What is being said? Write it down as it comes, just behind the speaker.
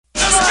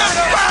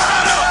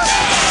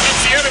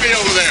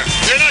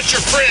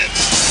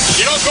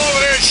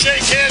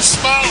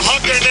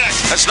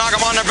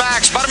on their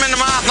backs, butt them in the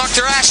mouth, knock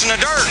their ass in the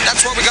dirt.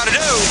 That's what we got to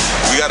do.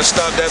 We got to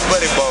stop that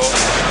buddy ball,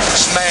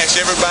 smash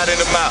everybody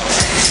in the mouth.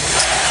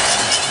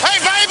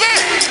 Hey, baby,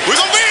 we're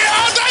going to be here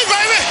all day,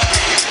 baby.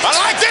 I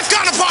like this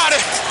kind of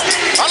party.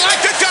 I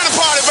like this kind of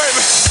party,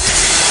 baby.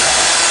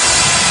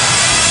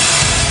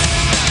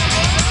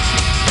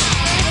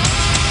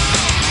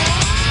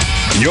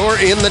 You're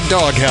in the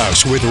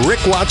Doghouse with Rick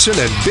Watson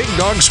and Big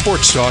Dog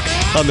Sports Talk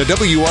on the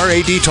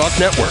WRAD Talk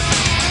Network.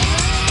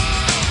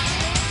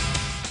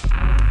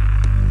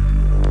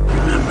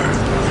 Remember,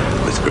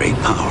 with great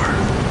power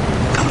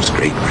comes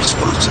great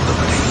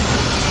responsibility.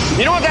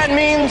 You know what that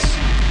means?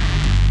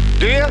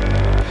 Do you?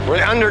 We're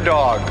the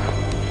underdog.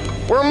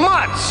 We're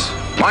mutts.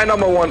 My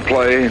number one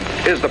play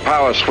is the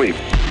power sweep.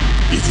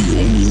 If you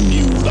only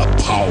knew the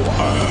power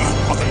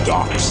of the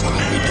dark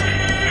side.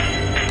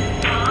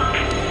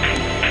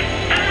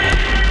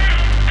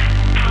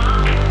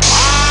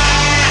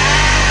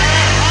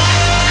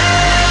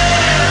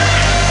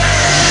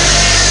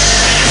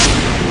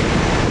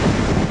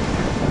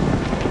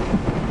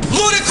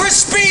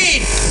 Ludicrous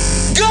speed!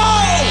 Go!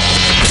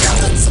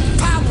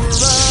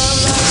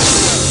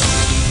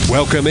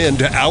 Welcome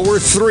into Hour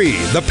 3,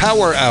 the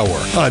Power Hour,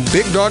 on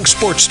Big Dog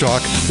Sports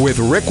Talk with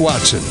Rick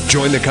Watson.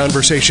 Join the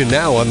conversation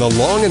now on the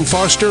Long and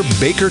Foster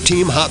Baker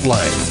Team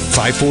Hotline,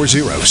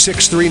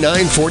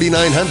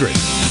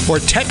 540-639-4900, or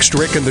text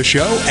Rick and the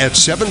show at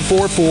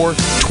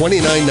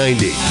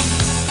 744-2990.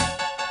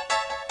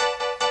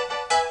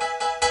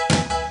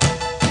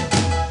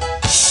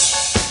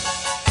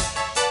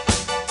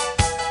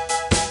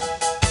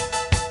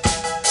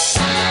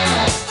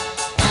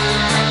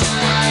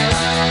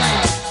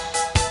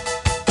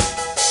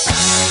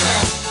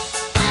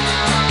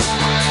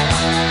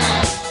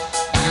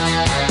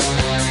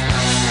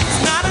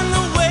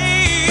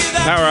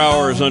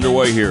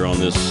 Underway here on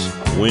this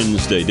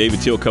Wednesday.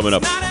 David Teal coming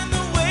up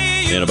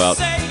in about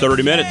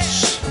 30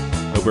 minutes.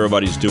 Hope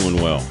everybody's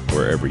doing well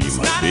wherever you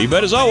might be.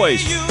 But as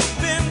always,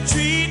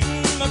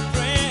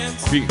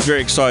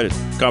 very excited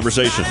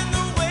conversation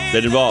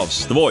that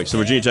involves the voice of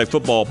Virginia Tech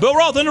football, Bill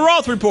Roth and the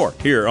Roth Report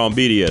here on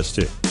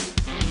BDS2.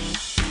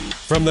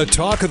 From the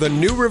talk of the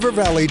New River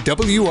Valley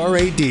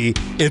WRAD,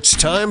 it's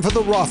time for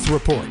the Roth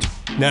Report.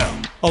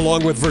 Now,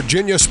 along with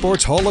Virginia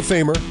Sports Hall of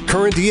Famer,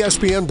 current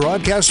ESPN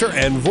broadcaster,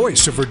 and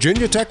voice of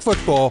Virginia Tech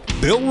football,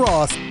 Bill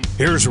Roth,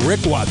 here's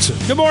Rick Watson.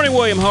 Good morning,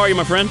 William. How are you,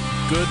 my friend?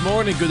 Good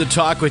morning. Good to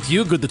talk with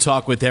you. Good to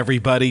talk with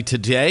everybody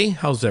today.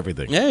 How's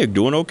everything? Yeah, you're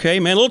doing okay,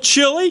 man. A little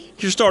chilly.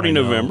 You're starting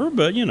November,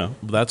 but, you know.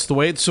 That's the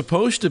way it's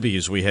supposed to be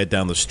as we head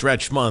down the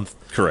stretch month.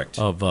 Correct.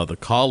 Of the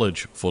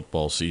college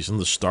football season,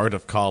 the start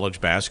of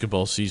college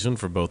basketball season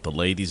for both the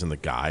ladies and the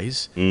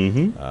guys.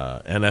 Mm-hmm.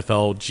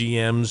 NFL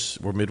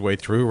GMs were midway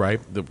through,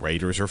 right? The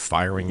Raiders are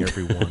firing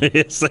everyone.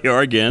 Yes, they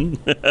are again.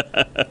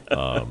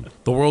 The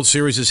World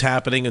Series is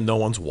happening and no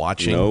one's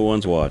watching. No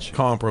one's watching.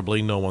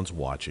 Comparably, no one's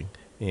watching.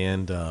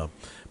 And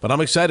but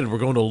I'm excited. We're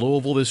going to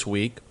Louisville this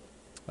week.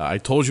 I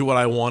told you what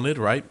I wanted,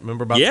 right?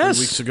 Remember about 3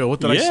 weeks ago?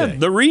 What did I say?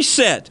 The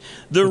reset.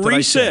 The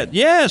reset.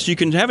 Yes, you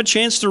can have a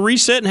chance to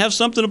reset and have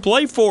something to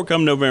play for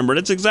come November.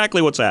 That's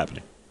exactly what's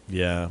happening.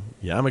 Yeah,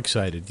 I'm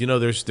excited. You know,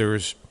 there's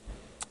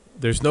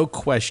no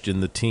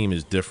question the team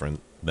is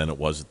different than it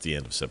was at the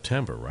end of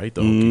September, right?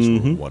 The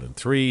Hokies were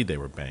 1-3. They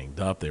were banged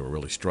up. They were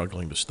really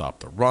struggling to stop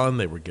the run.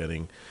 They were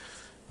getting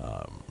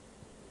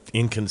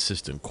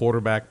inconsistent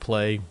quarterback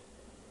play.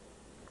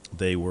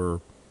 They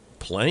were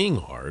playing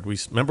hard.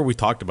 Remember we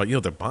talked about,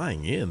 they're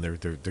buying in. They're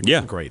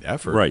giving great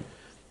effort. Right.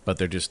 But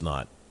they're just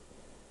not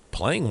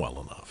playing well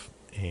enough.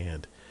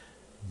 And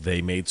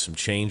they made some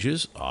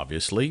changes,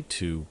 obviously,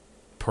 to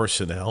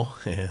personnel.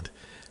 And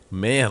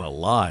man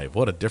alive,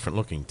 what a different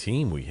looking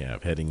team we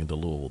have heading into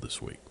Louisville this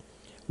week.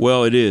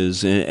 Well, it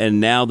is. And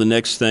now the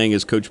next thing,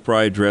 as Coach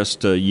Pry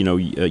addressed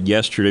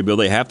yesterday, Bill,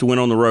 they have to win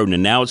on the road.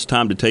 And now it's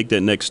time to take that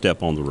next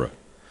step on the road.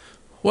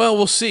 Well,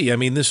 we'll see. I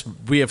mean,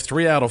 we have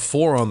 3 out of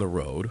 4 on the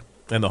road.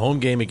 And the home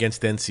game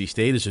against NC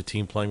State is a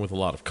team playing with a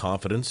lot of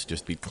confidence.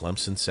 Just beat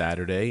Clemson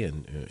Saturday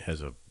and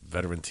has a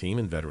veteran team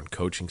and veteran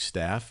coaching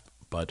staff.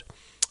 But,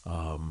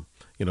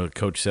 the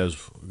coach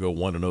says go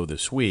 1-0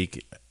 this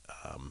week.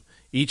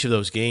 Each of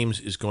those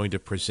games is going to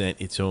present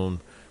its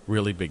own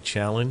really big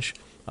challenge.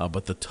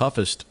 But the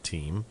toughest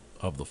team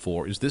of the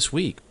 4 is this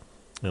week.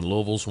 And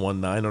Louisville's won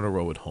 9 in a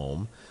row at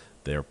home.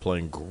 They're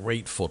playing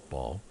great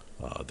football.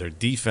 Their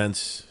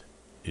defense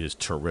is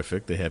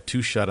terrific. They have 2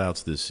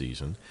 shutouts this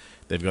season.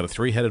 They've got a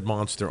 3-headed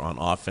monster on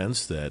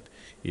offense that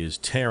is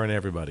tearing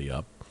everybody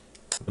up.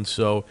 And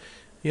so,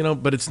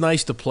 but it's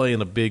nice to play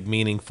in a big,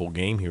 meaningful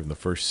game here in the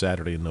first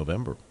Saturday in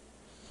November.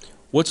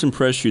 What's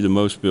impressed you the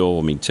most, Bill?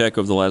 I mean, Tech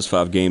over the last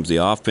 5 games, the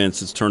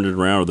offense that's turned it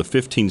around, or the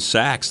 15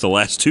 sacks the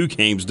last 2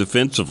 games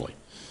defensively?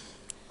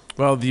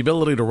 Well, the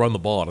ability to run the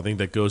ball, I think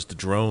that goes to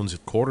Drones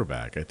at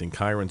quarterback. I think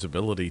Kyron's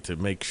ability to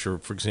make sure,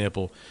 for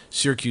example,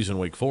 Syracuse and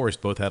Wake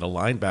Forest both had a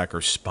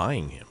linebacker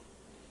spying him.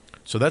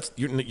 So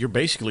you're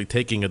basically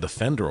taking a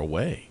defender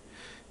away.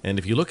 And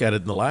if you look at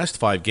it, in the last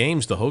 5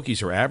 games, the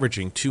Hokies are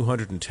averaging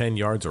 210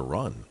 yards a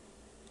run.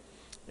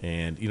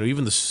 And,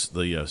 even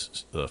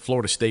the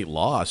Florida State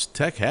loss,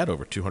 Tech had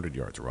over 200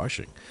 yards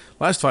rushing.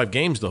 Last 5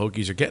 games, the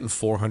Hokies are getting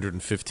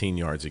 415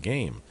 yards a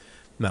game.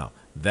 Now,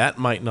 that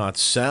might not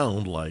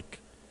sound like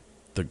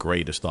the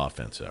greatest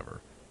offense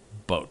ever,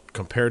 but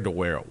compared to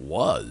where it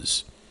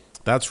was,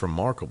 that's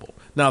remarkable.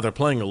 Now, they're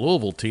playing a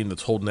Louisville team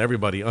that's holding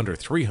everybody under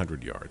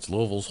 300 yards.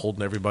 Louisville's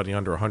holding everybody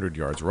under 100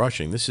 yards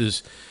rushing. This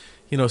is,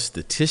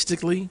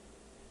 statistically,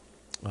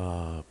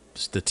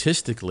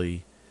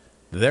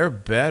 they're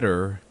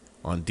better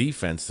on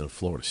defense than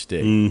Florida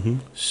State. Mm-hmm.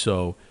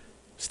 So,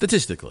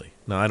 statistically.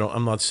 Now,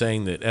 I'm not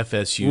saying that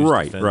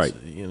FSU's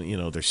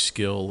defense, their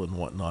skill and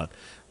whatnot.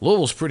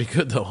 Louisville's pretty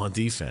good, though, on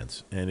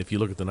defense. And if you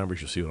look at the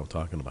numbers, you'll see what I'm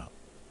talking about.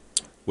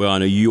 Well, I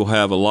know you'll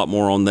have a lot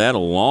more on that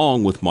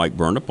along with Mike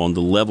Burnip on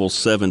the Level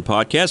 7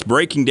 podcast,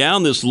 breaking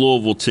down this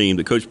Louisville team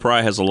that Coach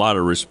Pry has a lot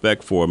of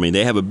respect for. I mean,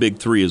 they have a big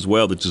 3 as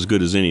well that's as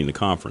good as any in the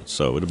conference,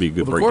 so it'll be a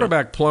good breakdown. The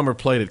quarterback Plummer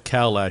played at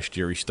Cal last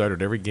year. He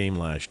started every game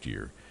last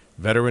year.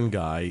 Veteran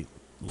guy,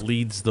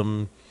 leads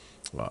them.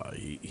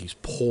 He's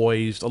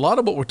poised. A lot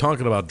of what we're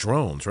talking about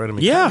drones, right? I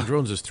mean, Kevin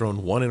Drones has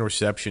thrown 1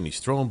 interception. He's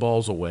throwing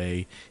balls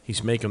away.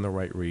 He's making the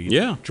right read.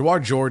 Yeah.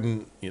 Jawar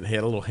Jordan had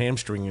a little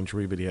hamstring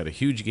injury, but he had a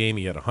huge game.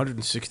 He had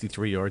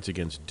 163 yards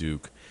against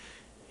Duke.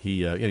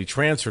 He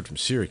transferred from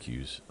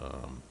Syracuse.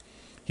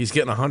 He's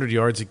getting 100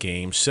 yards a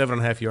game,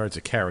 7.5 yards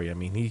a carry. I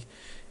mean, he,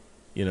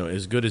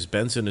 as good as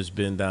Benson has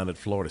been down at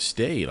Florida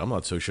State, I'm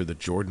not so sure that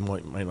Jordan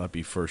might not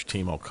be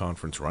first-team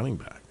all-conference running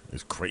back,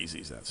 as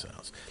crazy as that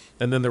sounds.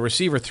 And then the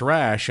receiver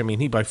Thrash, I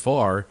mean, he by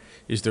far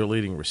is their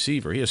leading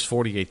receiver. He has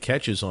 48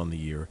 catches on the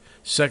year.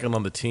 Second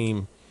on the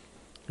team,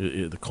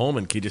 the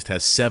Coleman kid just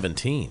has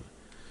 17.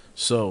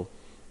 So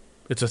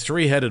it's a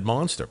 3-headed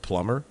monster: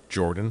 Plummer,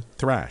 Jordan,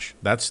 Thrash.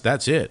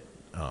 That's it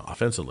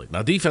offensively.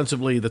 Now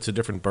defensively, that's a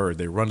different bird.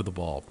 They run to the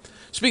ball.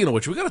 Speaking of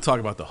which, we got to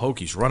talk about the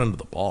Hokies running to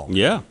the ball.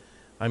 Yeah.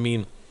 I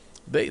mean,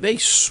 they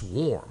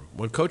swarm.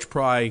 When Coach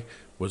Pry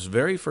was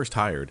very first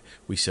hired,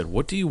 we said,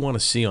 what do you want to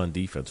see on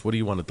defense? What do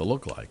you want it to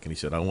look like? And he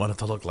said, I want it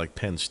to look like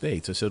Penn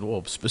State's. I said,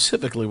 well,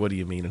 specifically, what do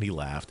you mean? And he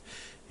laughed.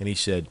 And he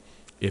said,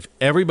 if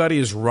everybody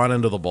is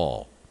running to the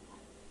ball,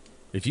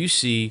 if you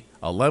see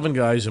 11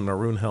 guys in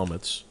maroon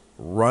helmets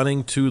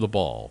running to the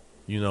ball,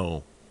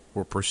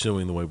 we're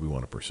pursuing the way we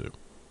want to pursue.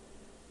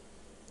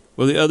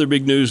 Well, the other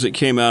big news that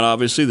came out,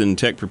 obviously, then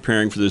Tech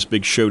preparing for this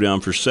big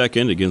showdown for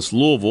second against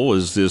Louisville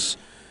is this,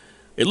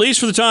 at least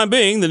for the time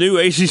being, the new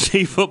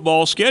ACC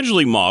football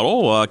scheduling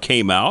model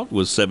came out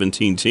with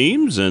 17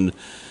 teams. And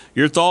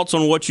your thoughts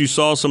on what you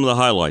saw, some of the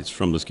highlights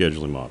from the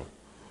scheduling model?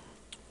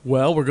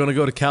 Well, we're going to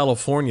go to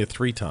California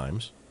 3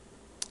 times.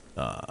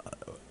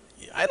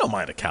 I don't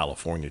mind a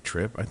California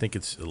trip. I think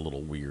it's a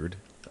little weird.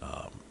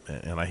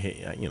 And I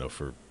hate,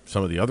 for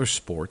some of the other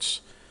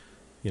sports,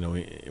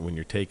 when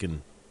you're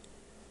taking,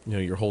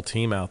 your whole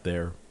team out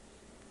there,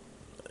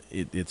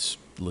 it's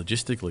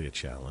logistically a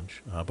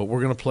challenge. But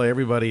we're going to play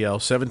everybody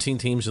else. 17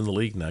 teams in the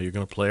league now. You're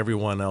going to play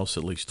everyone else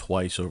at least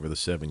twice over the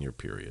 7-year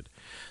period.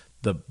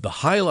 The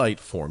highlight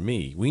for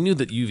me, we knew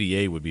that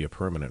UVA would be a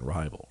permanent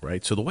rival,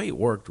 right? So the way it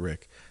worked,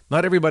 Rick,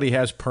 not everybody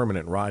has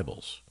permanent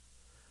rivals.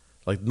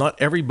 Like,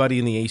 not everybody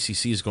in the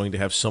ACC is going to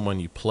have someone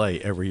you play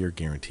every year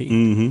guaranteed.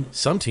 Mm-hmm.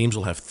 Some teams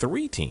will have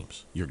 3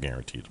 teams you're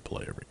guaranteed to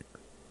play every year,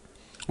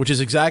 which is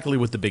exactly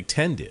what the Big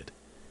Ten did.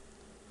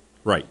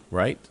 Right?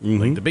 Mm-hmm.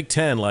 Like the Big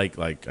Ten, like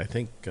I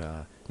think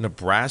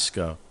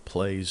Nebraska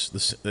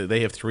plays, they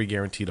have 3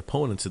 guaranteed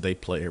opponents that they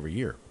play every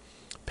year.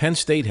 Penn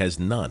State has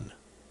none.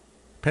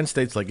 Penn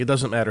State's like, it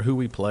doesn't matter who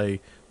we play.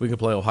 We can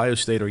play Ohio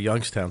State or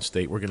Youngstown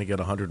State. We're going to get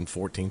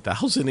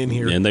 114,000 in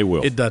here. And they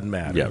will. It doesn't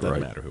matter. Yeah, it doesn't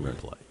matter who we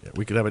play. Yeah,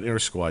 we could have an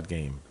inter-squad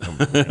game.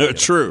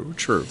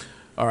 True.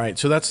 All right,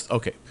 so that's –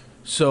 okay.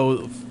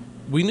 So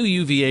we knew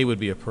UVA would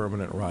be a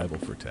permanent rival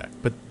for Tech.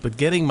 But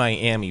getting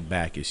Miami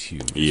back is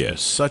huge. Yes.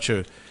 It's such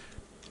a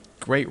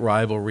great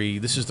rivalry.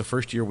 This is the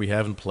first year we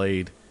haven't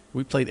played.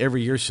 We played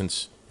every year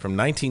since from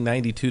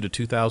 1992 to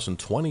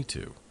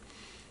 2022.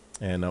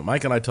 And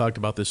Mike and I talked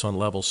about this on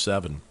Level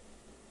 7.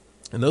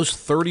 In those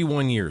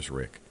 31 years,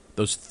 Rick,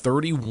 those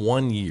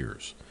 31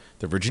 years,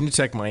 the Virginia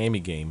Tech-Miami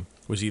game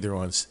was either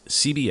on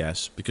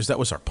CBS, because that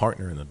was our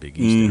partner in the Big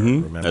East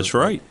era, remember? That's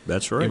right.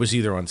 It was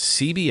either on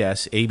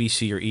CBS,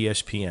 ABC, or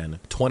ESPN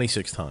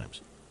 26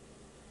 times.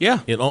 Yeah.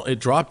 It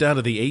dropped down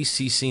to the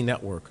ACC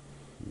network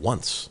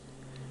once.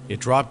 It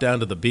dropped down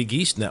to the Big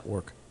East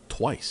network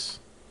twice.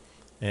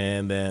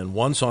 And then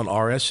once on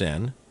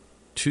RSN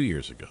 2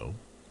 years ago.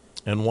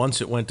 And once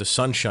it went to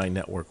Sunshine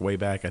Network way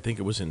back, I think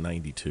it was in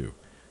 92,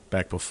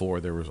 back before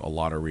there was a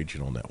lot of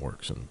regional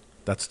networks, and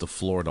that's the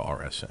Florida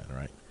RSN,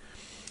 right?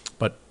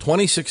 But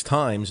 26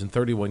 times in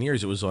 31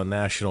 years, it was on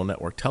national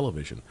network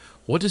television.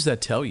 What does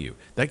that tell you?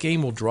 That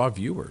game will draw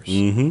viewers.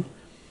 Mm-hmm.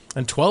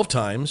 And 12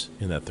 times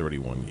in that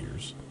 31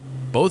 years,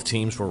 both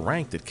teams were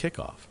ranked at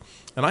kickoff.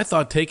 And I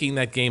thought taking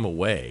that game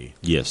away.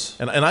 Yes.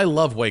 And I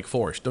love Wake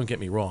Forest, don't get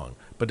me wrong.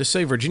 But to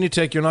say, Virginia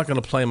Tech, you're not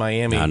going to play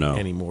Miami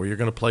anymore. You're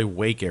going to play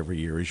Wake every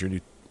year as your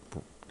new.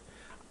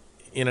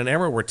 in an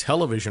era where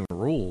television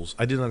rules,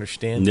 I didn't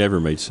understand. Never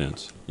made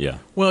sense. Yeah.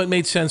 Well, it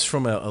made sense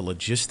from a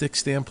logistics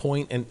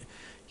standpoint. And,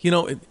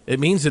 it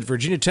means that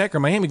Virginia Tech or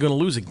Miami are going to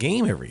lose a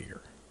game every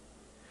year.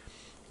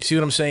 You see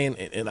what I'm saying?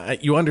 And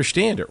you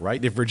understand it,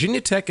 right? If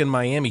Virginia Tech and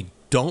Miami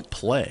don't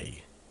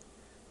play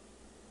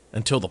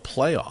until the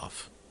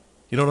playoff,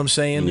 you know what I'm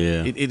saying?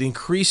 Yeah. It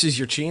increases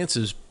your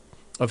chances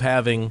of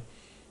having,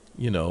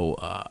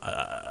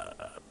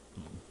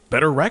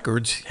 better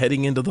records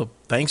heading into the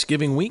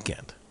Thanksgiving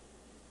weekend.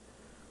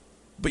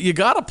 But you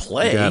got to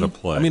play. You got to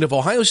play. I mean, if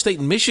Ohio State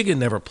and Michigan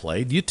never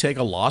played, you take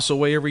a loss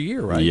away every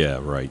year, right? Yeah,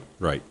 right.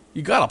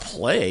 You got to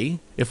play.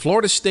 If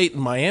Florida State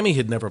and Miami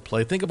had never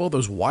played, think of all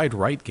those wide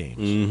right games.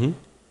 Mm-hmm.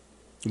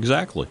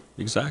 Exactly.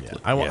 Yeah,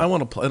 I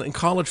want to play. And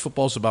college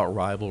football is about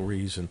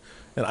rivalries, and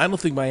I don't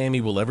think Miami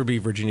will ever be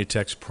Virginia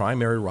Tech's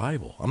primary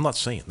rival. I'm not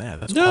saying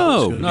that. That's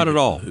no, not at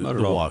all. Not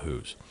at all.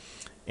 Wahoos.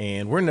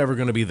 And we're never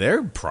going to be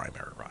their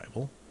primary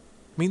rival.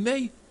 I mean,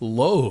 they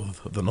loathe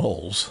the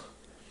Noles.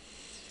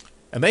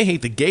 And they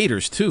hate the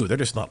Gators, too. They're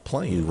just not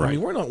playing. Right. I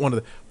mean, we're not one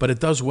of the – but it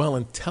does well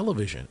in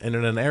television. And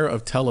in an era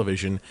of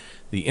television,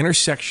 the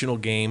intersectional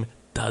game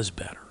does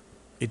better.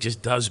 It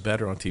just does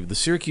better on TV. The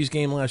Syracuse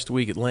game last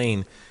week at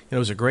Lane, it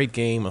was a great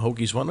game. The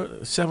Hokies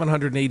won.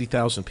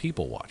 780,000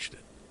 people watched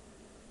it.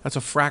 That's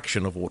a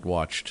fraction of what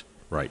watched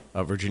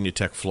a Virginia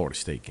Tech Florida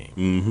State game.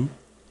 Mm-hmm.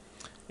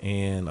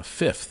 And a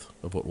fifth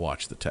of what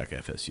watched the Tech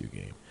FSU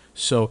game.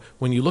 So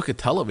when you look at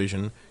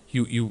television –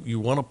 You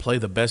want to play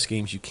the best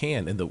games you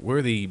can, and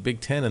where the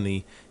Big Ten and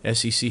the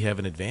SEC have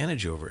an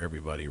advantage over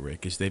everybody,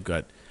 Rick, is they've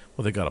got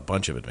a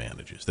bunch of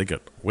advantages. They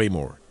got way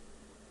more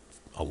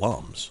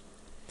alums,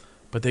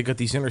 but they got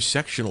these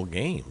intersectional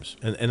games,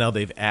 and now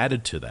they've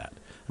added to that.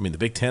 I mean, the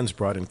Big Ten's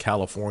brought in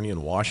California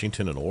and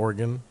Washington and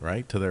Oregon,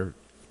 right, to their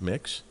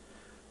mix,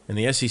 and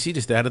the SEC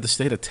just added the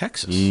state of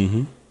Texas,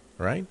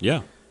 right?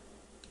 Yeah.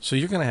 So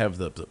you're going to have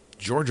the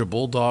Georgia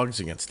Bulldogs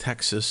against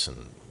Texas,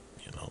 and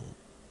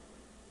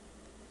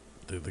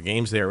the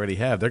games they already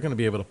have, they're going to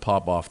be able to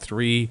pop off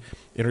 3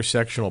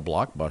 intersectional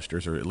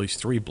blockbusters, or at least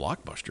 3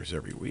 blockbusters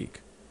every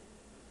week.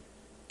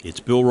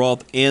 It's Bill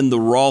Roth and the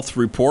Roth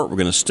Report. We're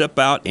going to step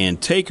out and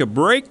take a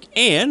break,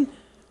 and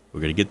we're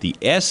going to get the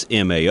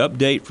SMA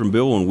update from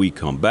Bill when we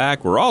come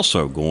back. We're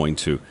also going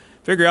to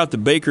figure out the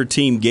Baker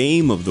team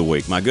game of the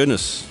week. My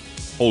goodness,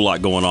 a whole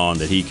lot going on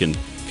that he can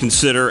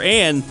consider,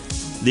 and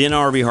the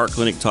NRV Heart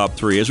Clinic top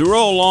 3 as we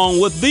roll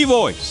along with the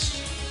voice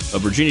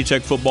of Virginia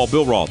Tech football,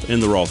 Bill Roth, in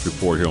the Roth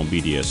Report here on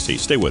BDST.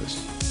 Stay with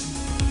us.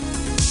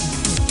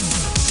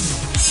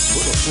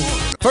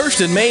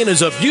 First in Main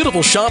is a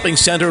beautiful shopping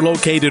center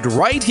located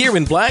right here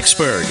in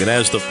Blacksburg and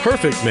has the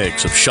perfect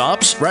mix of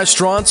shops,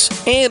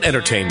 restaurants, and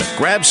entertainment.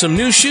 Grab some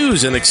new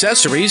shoes and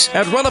accessories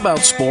at Runabout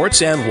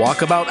Sports and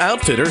Walkabout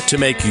Outfitter to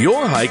make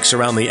your hikes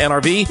around the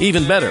NRV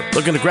even better.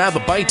 Looking to grab a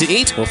bite to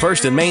eat? Well,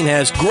 First in Main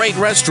has great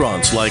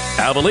restaurants like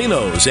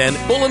Avellino's and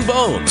Bull and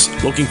Bones.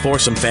 Looking for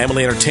some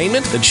family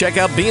entertainment? Then check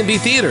out B&B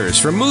Theaters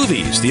for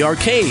movies, the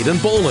arcade,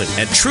 and bowling.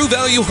 And True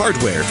Value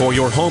Hardware for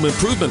your home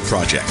improvement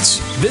projects.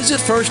 Visit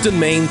First in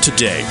Main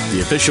today,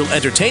 the official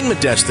entertainment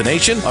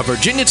destination of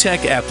Virginia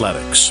Tech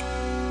Athletics.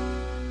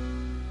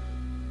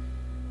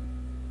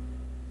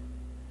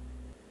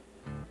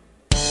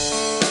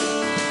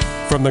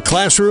 From the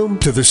classroom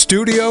to the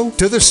studio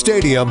to the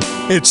stadium,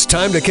 it's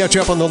time to catch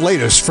up on the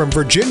latest from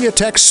Virginia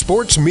Tech's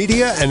sports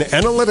media and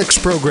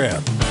analytics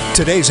program.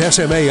 Today's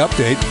SMA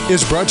update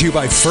is brought to you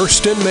by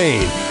First in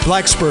Main,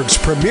 Blacksburg's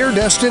premier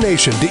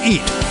destination to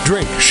eat,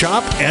 drink,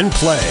 shop, and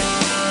play.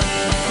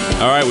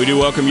 All right, we do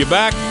welcome you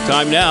back.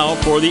 Time now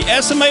for the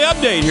SMA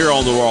update here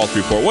on the Roth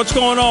Report. What's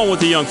going on with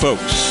the young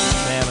folks?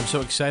 Man, I'm so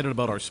excited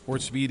about our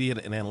sports media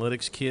and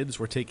analytics kids.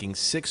 We're taking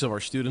 6 of our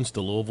students to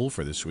Louisville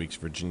for this week's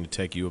Virginia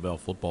Tech U of L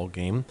football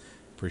game.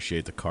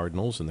 Appreciate the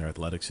Cardinals and their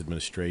athletics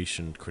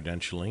administration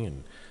credentialing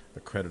and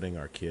accrediting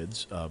our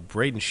kids.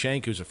 Braden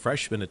Shank, who's a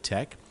freshman at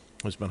Tech,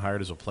 has been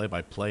hired as a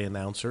play-by-play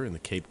announcer in the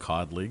Cape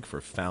Cod League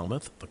for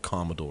Falmouth, the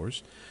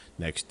Commodores,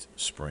 next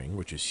spring,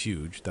 which is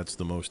huge. That's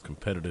the most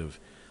competitive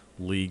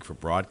league for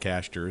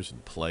broadcasters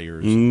and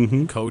players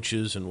and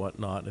coaches and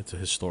whatnot. It's a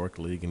historic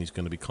league, and he's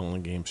going to be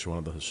calling games for one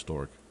of the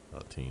historic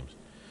teams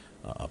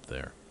up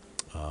there.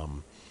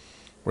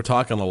 We're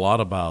talking a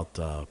lot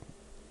about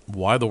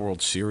why the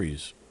World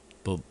Series,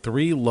 the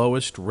 3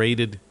 lowest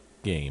rated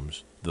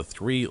games, the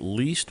 3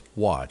 least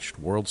watched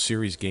World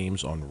Series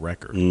games on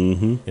record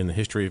in the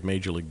history of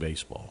Major League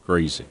Baseball.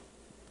 Crazy.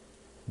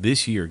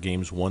 This year,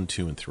 games 1,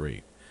 2, and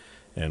 3.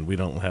 And we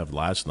don't have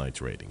last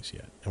night's ratings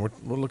yet. And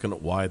we're looking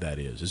at why that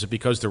is. Is it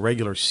because the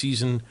regular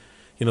season,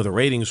 the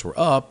ratings were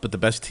up, but the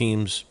best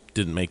teams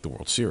didn't make the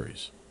World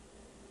Series?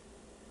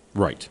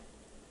 Right.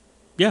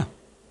 Yeah.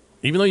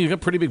 Even though you got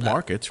pretty big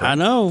markets, right? I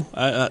know.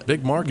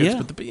 Big markets, yeah.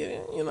 But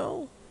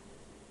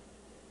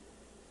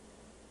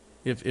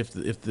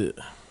if the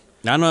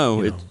I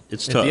know,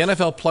 it's tough. If the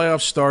NFL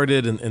playoffs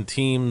started and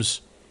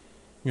teams,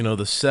 the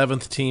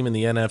 7th team in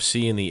the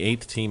NFC and the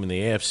 8th team in the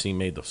AFC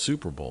made the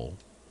Super Bowl,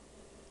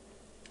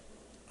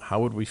 how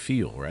would we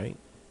feel, right?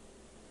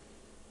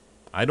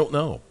 I don't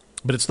know.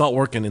 But it's not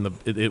working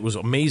it was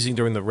amazing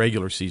during the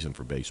regular season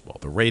for baseball.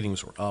 The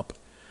ratings were up,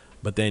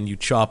 but then you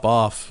chop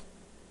off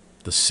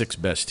the 6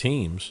 best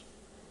teams,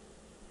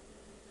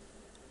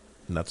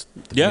 and that's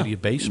the beauty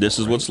of baseball. This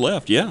is what's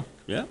left. Yeah.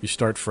 You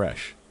start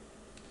fresh.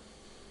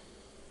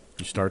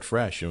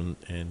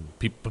 And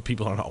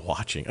people are not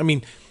watching. I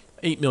mean,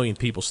 8 million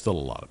people, still a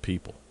lot of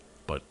people,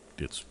 but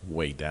it's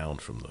way down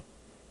from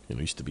it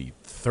used to be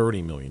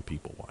 30 million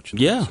people watching.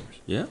 Yeah.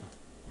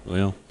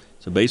 Well,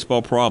 it's a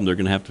baseball problem they're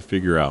going to have to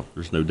figure out.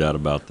 There's no doubt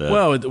about that.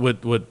 Well,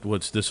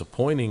 what's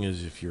disappointing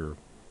is if you're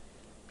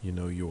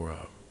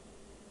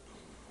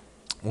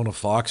one of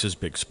Fox's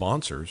big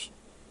sponsors,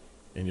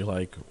 and you're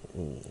like,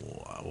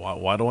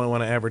 why do I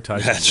want to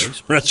advertise?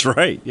 That's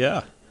right.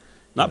 Yeah,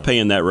 not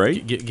paying that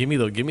rate. Give me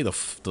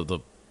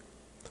the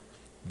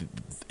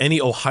any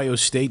Ohio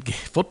State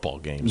football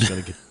game is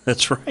going to get.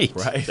 That's right.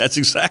 Right. That's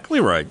exactly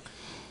right.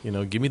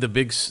 Give me the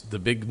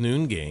big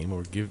noon game,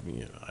 or give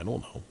me I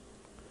don't know.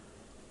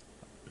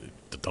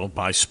 Don't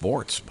buy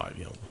sports.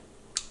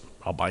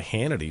 I'll buy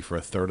Hannity for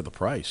a third of the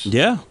price.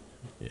 Yeah.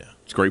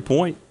 It's a great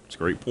point.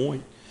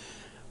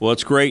 Well,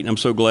 it's great, and I'm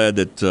so glad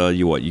that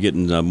you're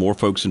getting more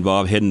folks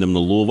involved, heading them to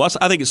Louisville.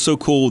 I think it's so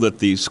cool that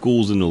the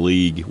schools in the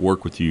league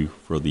work with you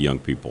for the young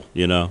people.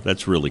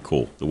 That's really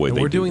cool the way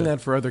we're doing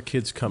that for other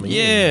kids coming in.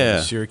 Yeah.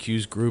 The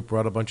Syracuse group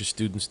brought a bunch of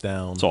students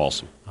down. It's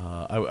awesome.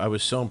 I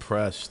was so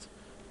impressed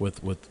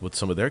with what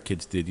some of their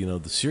kids did.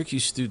 The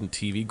Syracuse student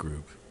TV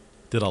group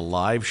did a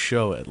live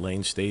show at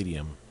Lane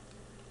Stadium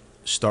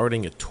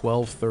starting at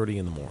 12:30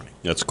 in the morning.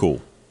 That's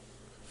cool.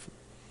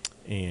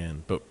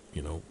 But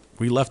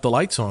we left the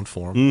lights on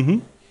for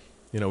them.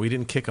 Mm-hmm. We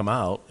didn't kick them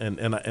out, and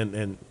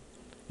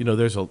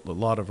there's a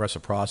lot of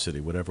reciprocity.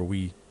 Whatever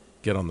we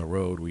get on the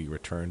road, we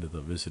return to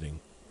the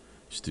visiting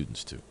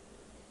students too.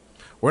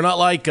 We're not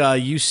like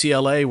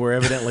UCLA, where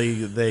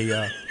evidently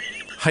they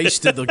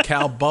heisted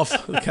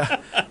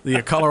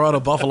the Colorado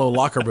Buffalo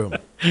locker room.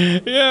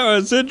 Yeah,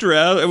 it's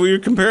interesting. We were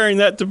comparing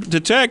that to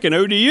Tech and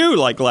ODU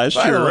like last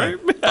year,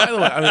 right? By the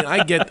way, I mean,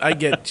 I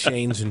get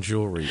chains and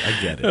jewelry.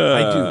 I get it.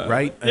 I do,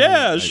 right?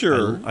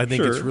 Sure. I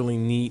think it's really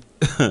neat.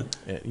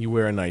 You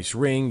wear a nice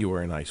ring. You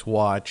wear a nice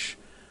watch.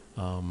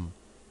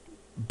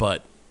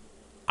 But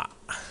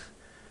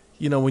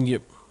when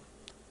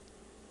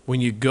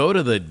you go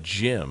to the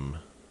gym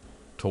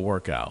to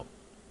work out,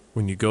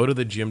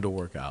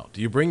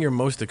 do you bring your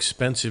most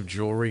expensive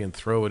jewelry and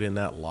throw it in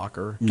that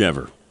locker?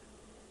 Never.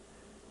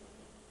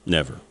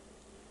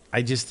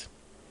 I just,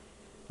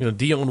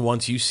 Dion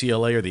wants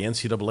UCLA or the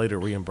NCAA to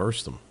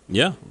reimburse them.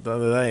 Yeah.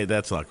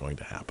 That's not going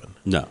to happen.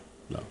 No.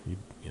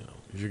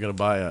 If you're going to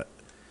buy a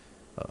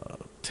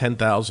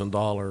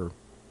 $10,000,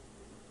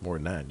 more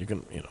than that, you're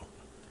going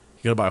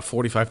to buy a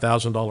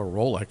 $45,000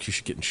 Rolex, you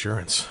should get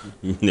insurance.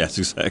 That's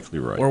exactly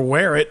right. Or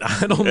wear it.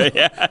 I don't know.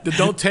 Yeah.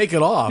 Don't take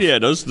it off. Yeah,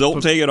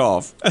 don't take it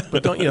off.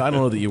 But I don't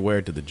know that you wear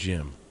it to the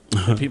gym.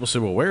 And people say,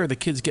 well, where are the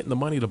kids getting the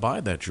money to buy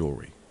that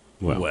jewelry?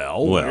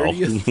 Well,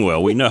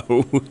 we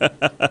know.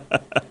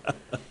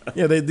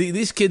 Yeah,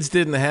 these kids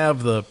didn't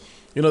have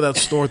that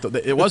store.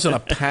 It wasn't a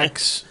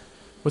Pax.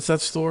 What's that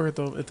store at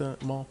the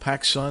mall?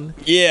 Pax Sun?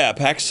 Yeah,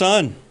 Pax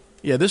Sun.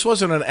 Yeah, this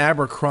wasn't an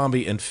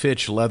Abercrombie and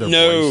Fitch leather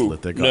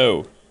bracelet. They got.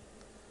 No.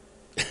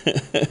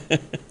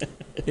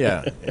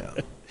 Yeah.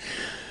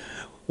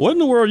 What in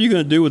the world are you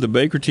going to do with the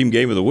Baker team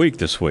game of the week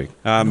this week?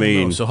 I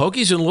mean, so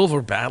Hokies and Louisville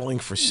are battling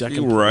for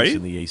second place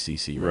in the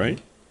ACC.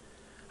 Right.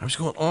 I was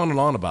going on and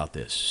on about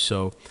this.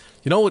 So,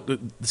 what?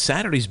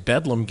 Saturday's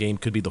Bedlam game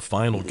could be the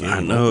final game. I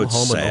know,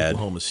 Oklahoma it's sad. and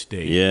Oklahoma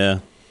State. Yeah.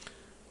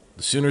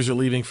 The Sooners are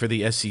leaving for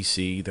the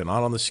SEC. They're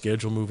not on the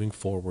schedule moving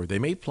forward. They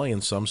may play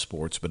in some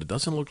sports, but it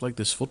doesn't look like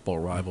this football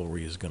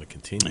rivalry is going to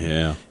continue.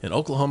 Yeah. And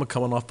Oklahoma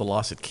coming off the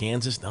loss at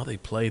Kansas, now they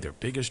play their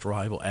biggest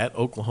rival at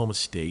Oklahoma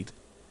State.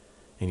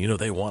 And,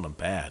 they want them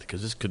bad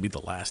because this could be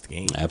the last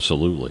game.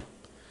 Absolutely.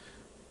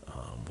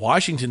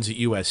 Washington's at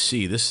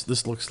USC.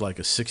 This looks like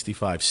a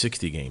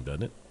 65-60 game,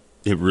 doesn't it?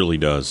 It really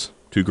does.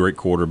 Two great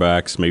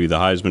quarterbacks, maybe the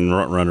Heisman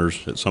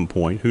runners at some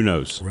point. Who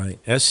knows? Right.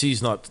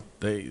 SC's not –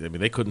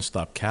 they couldn't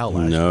stop Cal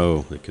last year.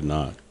 No, they could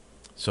not.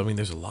 So,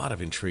 there's a lot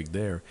of intrigue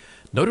there.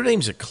 Notre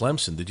Dame's at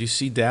Clemson. Did you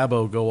see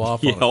Dabo go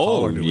off on a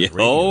call or do a radio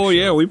show?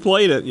 Yeah, we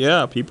played it.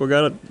 Yeah, people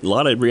got a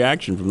lot of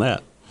reaction from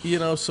that.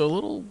 So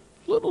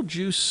little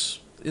juice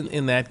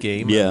in that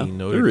game. Yeah,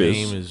 Notre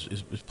Dame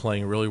is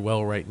playing really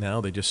well right now.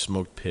 They just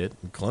smoked Pitt.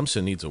 And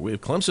Clemson needs a win.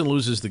 If Clemson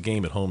loses the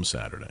game at home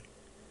Saturday,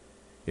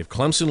 if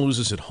Clemson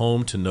loses at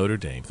home to Notre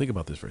Dame, think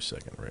about this for a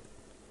second, Rick,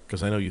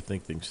 because I know you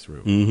think things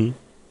through. Mm-hmm.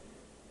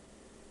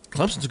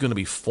 Clemson's going to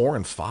be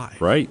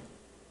 4-5. Right.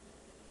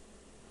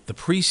 The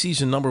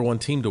preseason number 1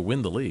 team to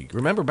win the league.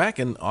 Remember back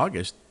in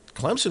August,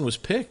 Clemson was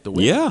picked to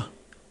win. Yeah.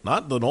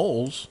 Not the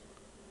Noles.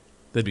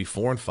 They'd be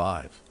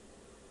 4-5.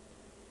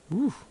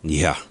 Woo.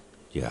 Yeah.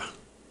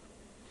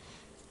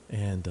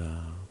 And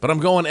but I'm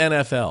going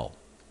NFL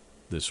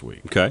this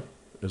week. Okay.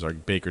 As our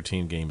Baker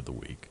team game of the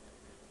week.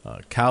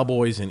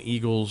 Cowboys and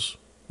Eagles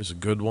is a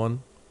good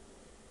one.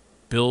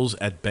 Bills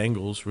at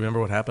Bengals. Remember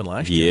what happened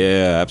last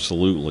year? Yeah,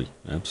 absolutely.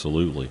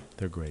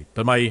 They're great.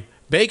 But my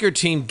Baker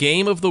Team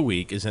Game of the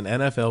Week is an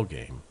NFL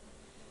game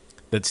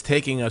that's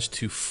taking us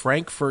to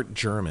Frankfurt,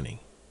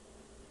 Germany.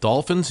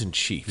 Dolphins and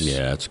Chiefs.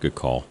 Yeah, that's a good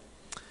call.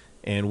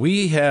 And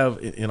we have,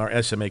 in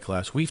our SMA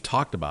class, we've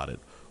talked about it.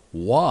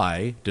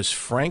 Why does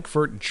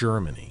Frankfurt,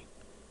 Germany,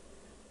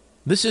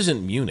 this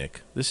isn't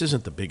Munich, this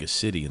isn't the biggest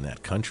city in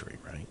that country,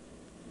 right?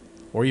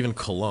 Or even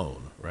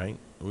Cologne, right?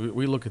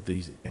 We look at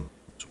these.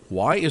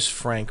 Why is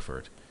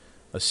Frankfurt,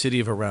 a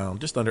city of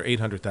around just under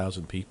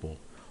 800,000 people,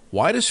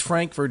 why does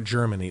Frankfurt,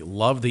 Germany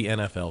love the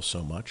NFL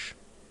so much?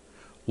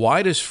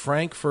 Why does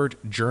Frankfurt,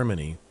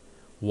 Germany,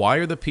 why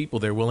are the people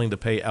there willing to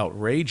pay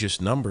outrageous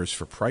numbers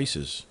for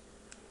prices?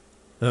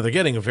 Now, they're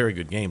getting a very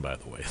good game, by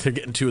the way. They're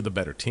getting two of the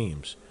better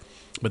teams.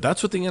 But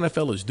that's what the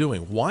NFL is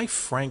doing. Why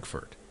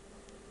Frankfurt?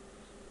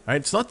 All right,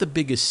 it's not the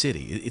biggest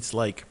city. It's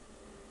like,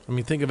 I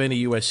mean, think of any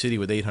U.S. city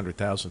with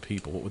 800,000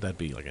 people. What would that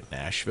be, like a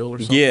Nashville or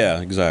something?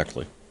 Yeah,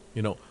 exactly.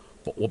 You know,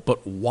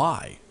 but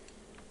why?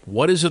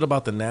 What is it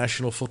about the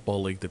National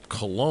Football League that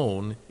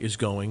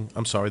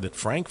that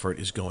Frankfurt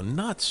is going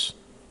nuts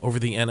over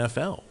the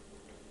NFL?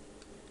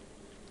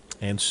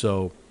 And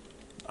so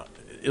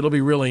it'll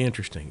be really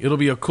interesting. It'll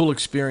be a cool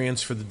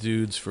experience for the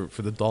dudes, for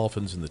the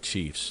Dolphins and the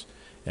Chiefs.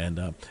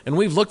 And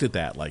we've looked at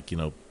that. Like,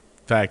 in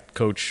fact,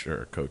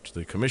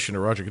 the commissioner,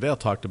 Roger Goodell,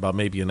 talked about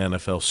maybe an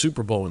NFL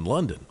Super Bowl in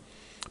London.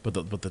 But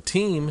the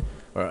team,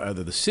 or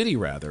the city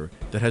rather,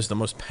 that has the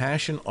most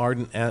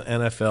passion-ardent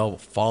NFL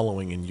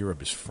following in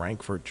Europe is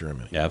Frankfurt,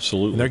 Germany.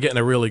 Absolutely. And they're getting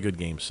a really good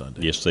game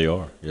Sunday. Yes, they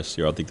are. I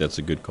think that's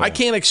a good call. I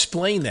can't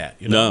explain that.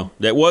 No,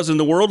 that was in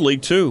the World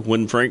League too.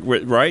 When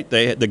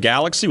they had the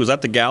Galaxy. Was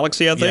that the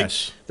Galaxy? I think.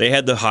 Yes. They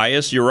had the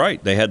highest. You're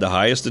right. They had the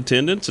highest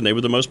attendance, and they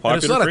were the most popular.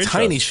 And it's not franchise. a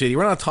tiny city.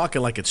 We're not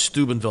talking like it's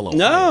Steubenville,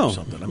 Ohio, or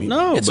something. I mean,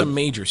 it's a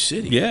major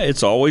city. Yeah,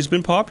 it's always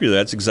been popular.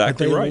 That's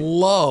exactly right. They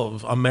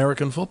love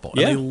American football.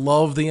 Yeah. And they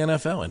love the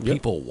NFL, and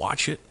people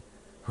watch it.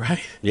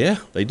 Right? Yeah,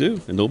 they do.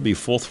 And they'll be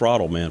full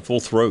throttle, man, full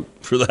throat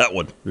for that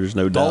one. There's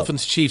no doubt.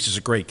 Dolphins-Chiefs is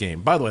a great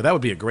game. By the way, that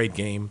would be a great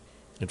game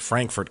in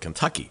Frankfurt,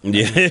 Kentucky.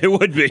 Yeah, it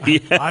would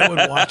be. I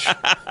would watch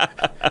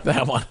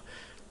that one.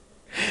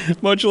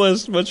 Much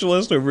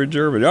less over in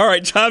Germany. All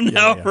right, time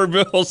now for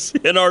Bill's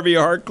NRV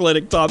Heart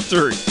Clinic Top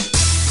 3.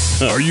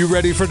 Are you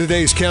ready for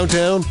today's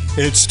countdown?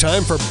 It's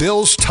time for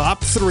Bill's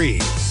Top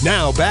 3.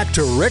 Now back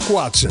to Rick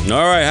Watson.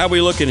 All right, how are we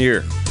looking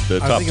here?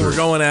 I think we're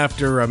going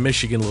after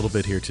Michigan a little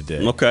bit here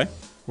today. Okay.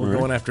 We're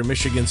going after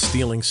Michigan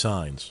stealing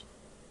signs.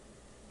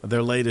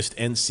 Their latest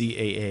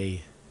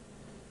NCAA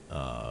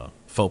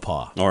faux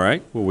pas. All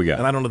right, what we got?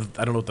 And I don't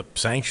know what the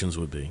sanctions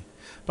would be.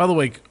 By the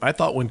way, I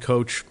thought when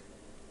Coach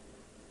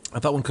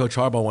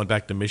Harbaugh went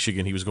back to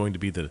Michigan, he was going to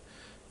be the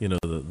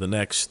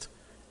next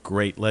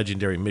great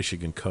legendary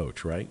Michigan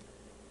coach, right?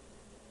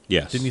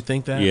 Yes. Didn't you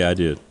think that? Yeah, I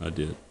did.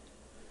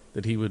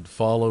 That he would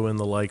follow in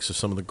the likes of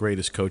some of the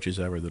greatest coaches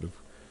ever that have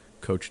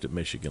coached at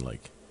Michigan.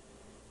 Like,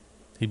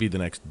 he'd be the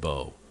next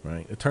Bo,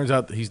 right? It turns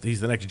out he's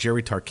the next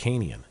Jerry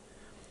Tarkanian.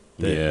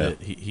 That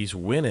he's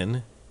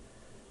winning,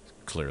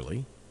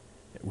 clearly,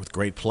 with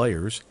great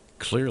players,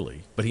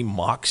 clearly, but he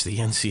mocks the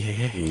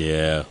NCAA.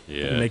 Yeah.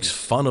 He makes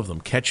fun of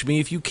them. Catch me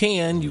if you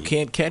can. You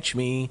can't catch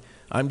me.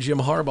 I'm Jim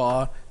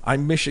Harbaugh.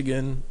 I'm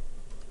Michigan.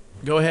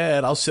 Go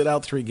ahead. I'll sit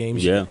out 3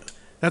 games. Yeah.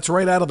 That's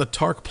right out of the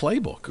Tark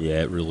playbook.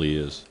 Yeah, it really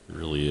is. It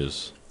really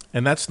is.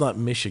 And that's not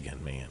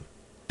Michigan, man.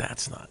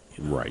 That's not.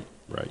 Right.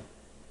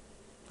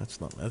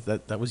 That's not.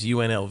 That was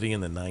UNLV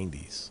in the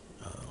 90s.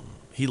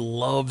 He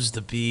loves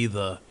to be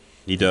the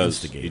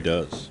instigator. He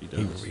does.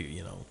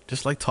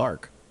 Just like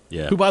Tark.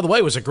 Yeah. Who, by the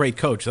way, was a great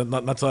coach.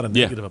 That's not a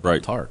negative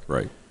about Tark.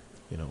 Right.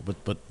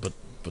 But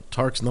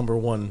Tark's number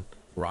one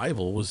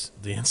rival was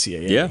the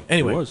NCAA. Yeah.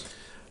 Anyway, it was.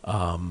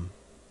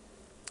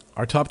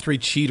 Our top 3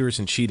 cheaters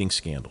and cheating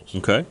scandals.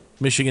 Okay.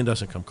 Michigan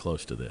doesn't come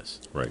close to this.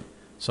 Right.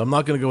 So I'm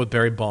not going to go with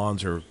Barry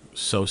Bonds or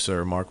Sosa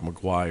or Mark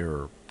McGuire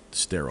or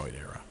steroid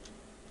era.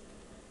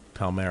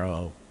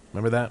 Palmeiro,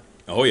 remember that?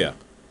 Oh yeah.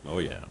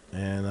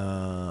 And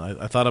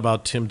I thought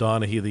about Tim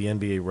Donaghy, the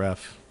NBA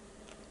ref.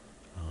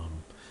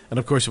 And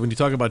of course, when you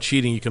talk about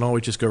cheating, you can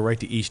always just go right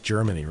to East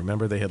Germany.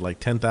 Remember, they had like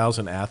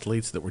 10,000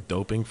 athletes that were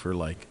doping for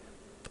like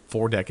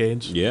 4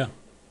 decades. Yeah.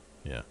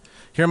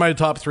 Here are my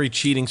top 3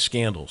 cheating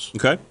scandals.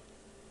 Okay.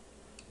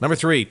 Number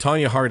 3,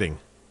 Tonya Harding.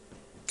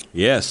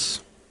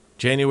 Yes.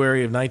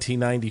 January of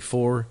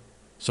 1994,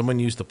 someone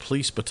used a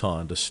police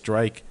baton to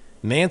strike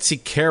Nancy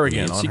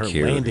Kerrigan on her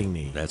landing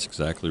knee. That's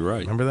exactly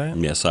right. Remember that?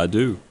 Yes, I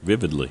do,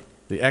 vividly.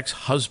 The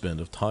ex-husband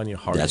of Tonya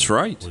Harding. That's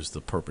right. Was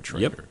the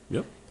perpetrator.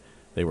 Yep.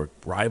 They were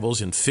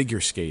rivals in figure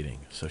skating,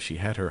 so she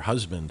had her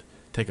husband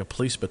take a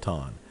police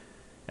baton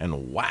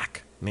and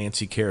whack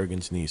Nancy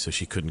Kerrigan's knee so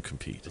she couldn't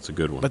compete. That's a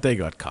good one. But they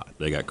got caught.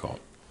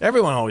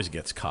 Everyone always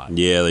gets caught.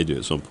 Yeah, they do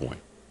at some point.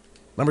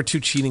 Number 2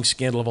 cheating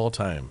scandal of all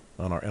time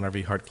on our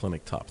NRV Heart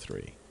Clinic top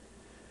 3.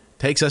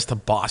 Takes us to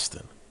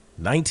Boston,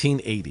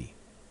 1980.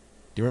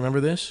 Do you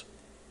remember this?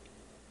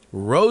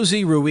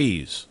 Rosie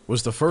Ruiz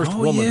was the first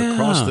woman to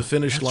cross the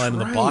finish line in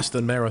the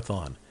Boston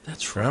Marathon.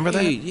 That's Remember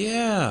that?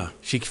 Yeah.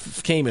 She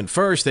came in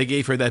first. They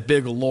gave her that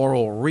big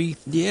laurel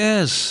wreath.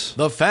 Yes.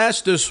 The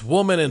fastest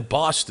woman in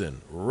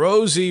Boston,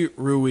 Rosie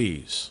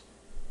Ruiz.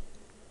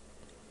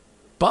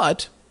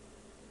 But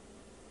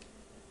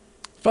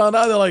found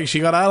out that like she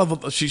got out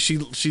of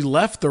she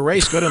left the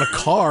race, got in a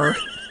car,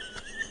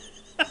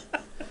 and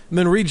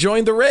then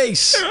rejoined the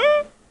race.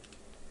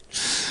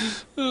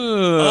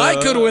 I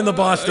could win the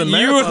Boston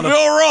Marathon. You with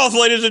Bill Roth,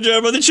 ladies and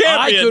gentlemen, the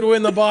champion. I could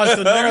win the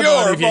Boston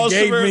Marathon if you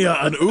gave me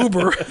an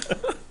Uber.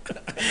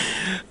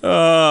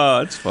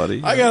 It's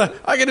funny.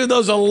 I could do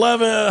those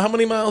 11. How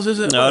many miles is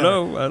it? I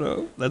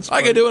know. That's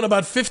funny. I could do it in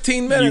about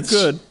 15 minutes.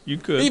 You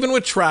could. Even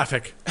with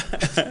traffic.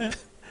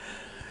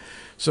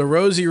 So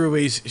Rosie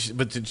Ruiz,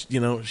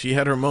 she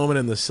had her moment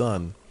in the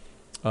sun.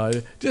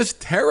 Just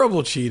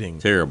terrible cheating.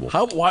 Terrible.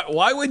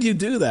 Why would you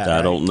do that?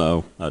 I don't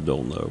know.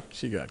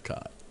 She got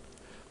caught.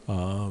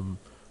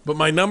 But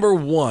my number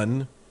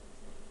one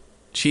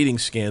cheating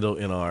scandal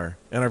in our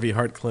NRV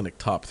Heart Clinic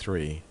top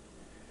 3.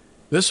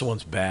 This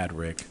one's bad,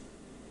 Rick.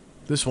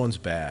 This one's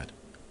bad.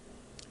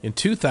 In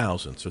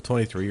 2000, so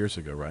 23 years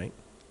ago, right?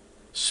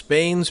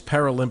 Spain's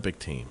Paralympic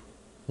team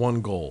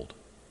won gold.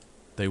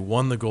 They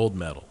won the gold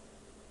medal.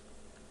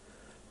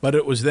 But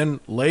it was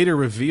then later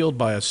revealed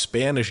by a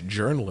Spanish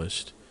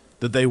journalist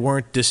that they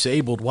weren't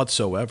disabled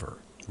whatsoever.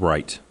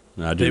 Right.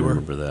 I do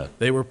remember that.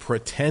 They were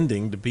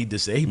pretending to be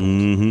disabled.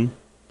 Mm-hmm.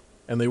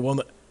 And they won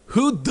the...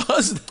 Who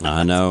does that?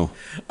 I know.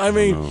 I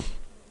mean,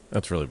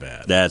 that's really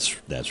bad. That's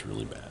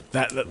really bad.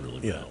 That really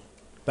bad. You know,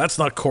 that's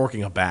not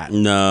corking a bat.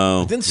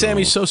 No. Didn't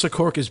Sammy Sosa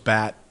cork his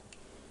bat?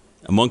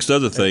 Amongst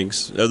other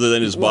things, other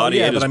than his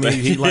body and his but I mean,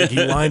 he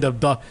lined a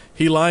double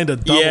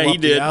up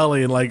the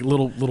alley, and like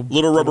little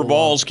rubber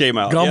balls came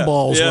out.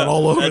 Gumballs went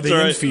all over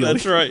the infield.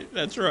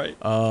 That's right.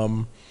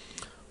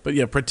 But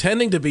yeah,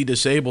 pretending to be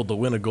disabled to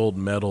win a gold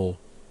medal,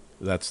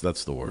 that's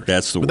the worst.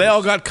 That's the worst. But they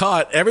all got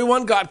caught.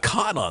 Everyone got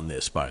caught on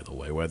this, by the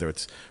way, whether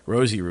it's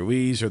Rosie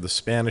Ruiz or the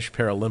Spanish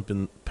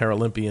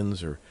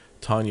Paralympians or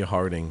Tanya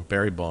Harding,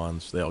 Barry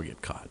Bonds, they all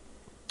get caught.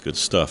 Good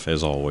stuff,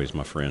 as always,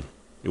 my friend.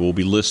 We'll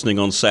be listening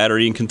on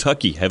Saturday in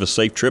Kentucky. Have a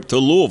safe trip to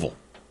Louisville.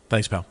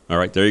 Thanks, pal. All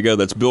right, there you go.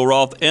 That's Bill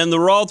Roth and the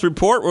Roth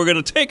Report. We're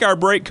going to take our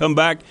break, come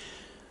back.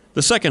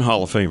 The second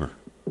Hall of Famer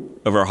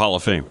of our Hall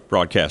of Fame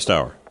broadcast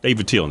hour,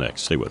 David Teal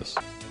next. Stay with us.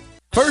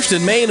 First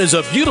in Main is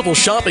a beautiful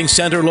shopping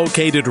center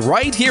located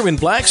right here in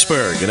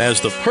Blacksburg and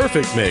has the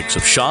perfect mix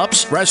of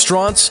shops,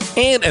 restaurants,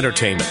 and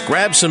entertainment.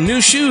 Grab some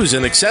new shoes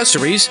and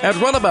accessories at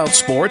Runabout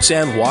Sports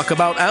and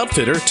Walkabout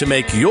Outfitter to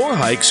make your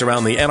hikes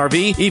around the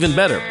NRV even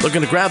better. Looking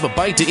to grab a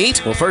bite to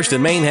eat? Well, First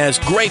in Main has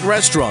great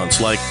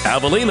restaurants like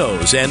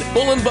Avelino's and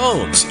Bull and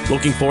Bones.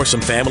 Looking for some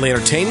family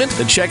entertainment?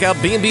 Then check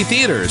out B&B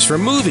Theaters for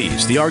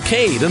movies, the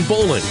arcade, and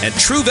bowling. And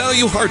True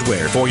Value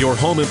Hardware for your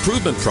home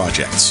improvement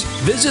projects.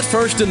 Visit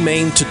First in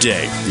Main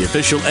today, the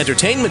official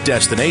entertainment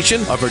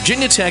destination of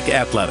Virginia Tech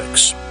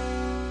Athletics.